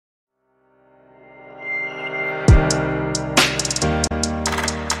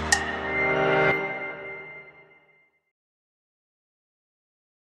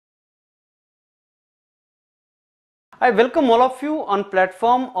I welcome all of you on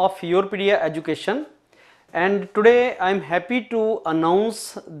platform of YourPedia Education, and today I am happy to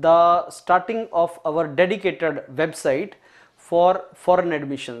announce the starting of our dedicated website for foreign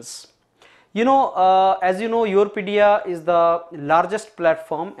admissions. As you know, YourPedia is the largest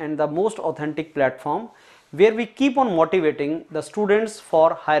platform and the most authentic platform where we keep on motivating the students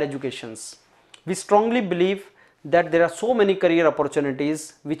for higher educations. We strongly believe that there are so many career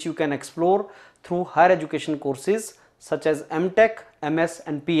opportunities which you can explore through higher education courses such as MTech, MS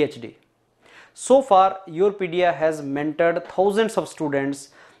and PhD. So far, YourPedia has mentored thousands of students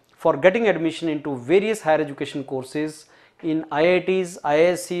for getting admission into various higher education courses in IITs,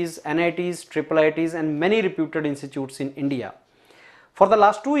 IIScs, NITs, IIITs and many reputed institutes in India. For the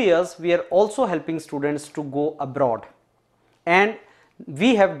last 2 years, we are also helping students to go abroad, and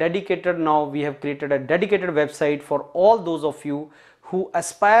we have created a dedicated website for all those of you who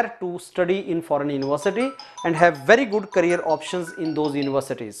aspire to study in foreign university and have very good career options in those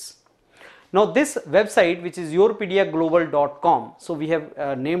universities. Now this website, which is yourpediaglobal.com, so we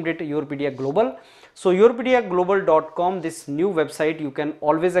have named it YourPedia Global. So yourpediaglobal.com, this new website you can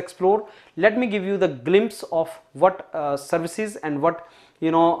always explore. Let me give you the glimpse of what services and what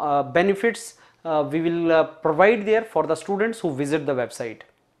benefits we will provide there for the students who visit the website.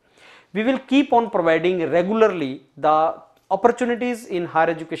 We will keep on providing regularly the opportunities in higher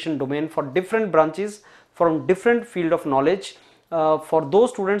education domain for different branches from different field of knowledge for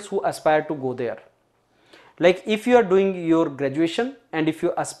those students who aspire to go there. Like if you are doing your graduation and if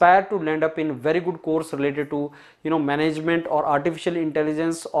you aspire to land up in very good course related to management or artificial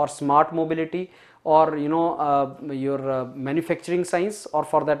intelligence or smart mobility or your manufacturing science, or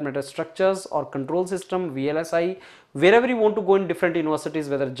for that matter structures or control system, VLSI, wherever you want to go in different universities,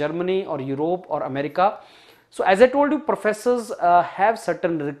 whether Germany or Europe or America. So as I told you, professors have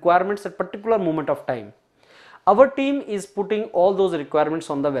certain requirements at particular moment of time. Our team is putting all those requirements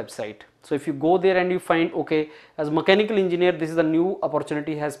on the website. So if you go there and you find, okay, as mechanical engineer, this is a new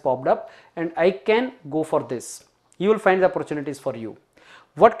opportunity has popped up and I can go for this, you will find the opportunities for you.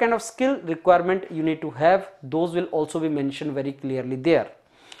 What kind of skill requirement you need to have, those will also be mentioned very clearly there.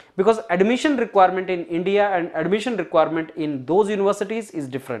 Because admission requirement in India and admission requirement in those universities is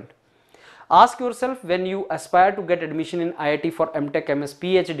different. Ask yourself, when you aspire to get admission in IIT for MTech, MS,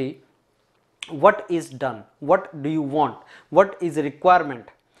 PhD, what is done? What do you want? What is a requirement?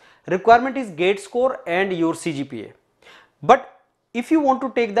 Requirement is GATE score and your CGPA. But if you want to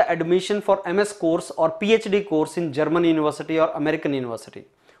take the admission for MS course or PhD course in German university or American university,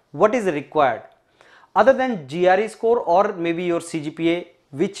 what is required? Other than GRE score or maybe your CGPA,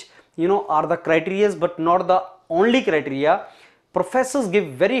 which are the criteria but not the only criteria, professors give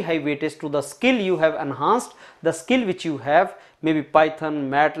very high weightage to the skill you have enhanced, the skill which you have, maybe Python,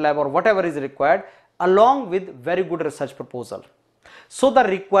 MATLAB or whatever is required, along with very good research proposal. So the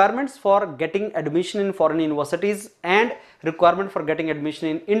requirements for getting admission in foreign universities and requirement for getting admission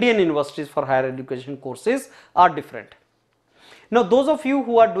in Indian universities for higher education courses are different. Now those of you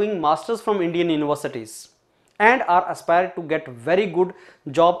who are doing masters from Indian universities and are aspiring to get very good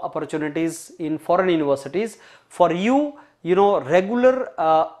job opportunities in foreign universities, for you, regular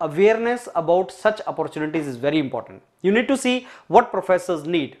awareness about such opportunities is very important. You need to see what professors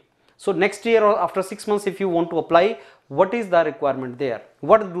need. So next year or after 6 months, if you want to apply, what is the requirement there?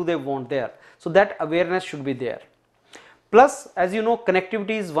 What do they want there? So that awareness should be there. Plus, as you know,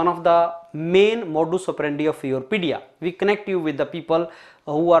 connectivity is one of the main modus operandi of YourPedia. We connect you with the people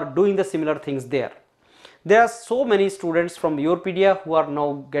who are doing the similar things there. There are so many students from YourPedia who are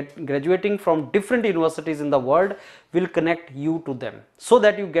now graduating from different universities in the world. Will connect you to them so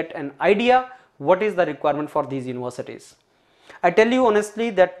that you get an idea what is the requirement for these universities. I tell you honestly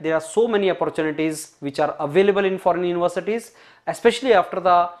that there are so many opportunities which are available in foreign universities, especially after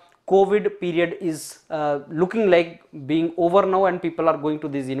the COVID period is looking like being over now and people are going to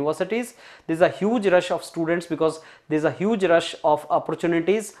these universities. There is a huge rush of students because there is a huge rush of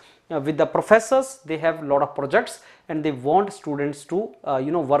opportunities. With the professors, they have a lot of projects and they want students to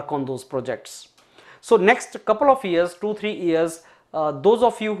work on those projects. So next couple of years, 2-3 years, those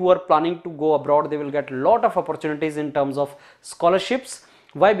of you who are planning to go abroad, they will get a lot of opportunities in terms of scholarships.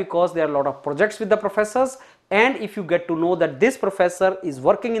 Why? Because there are a lot of projects with the professors, and if you get to know that this professor is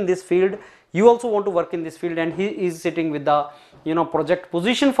working in this field, you also want to work in this field and he is sitting with the project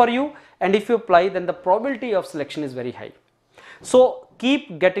position for you, and if you apply, then the probability of selection is very high. So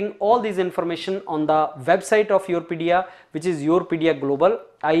keep getting all these information on the website of YourPedia, which is YourPedia Global.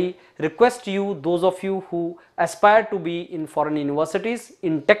 I request you, those of you who aspire to be in foreign universities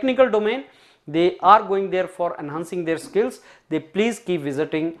in technical domain, they are going there for enhancing their skills, they please keep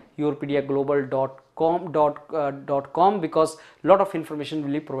visiting yourpediaglobal.com. .com because a lot of information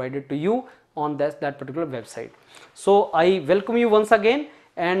will be provided to you on that particular website. So I welcome you once again,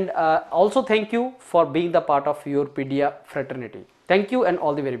 and also thank you for being the part of YourPedia fraternity. Thank you and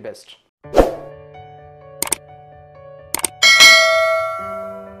all the very best.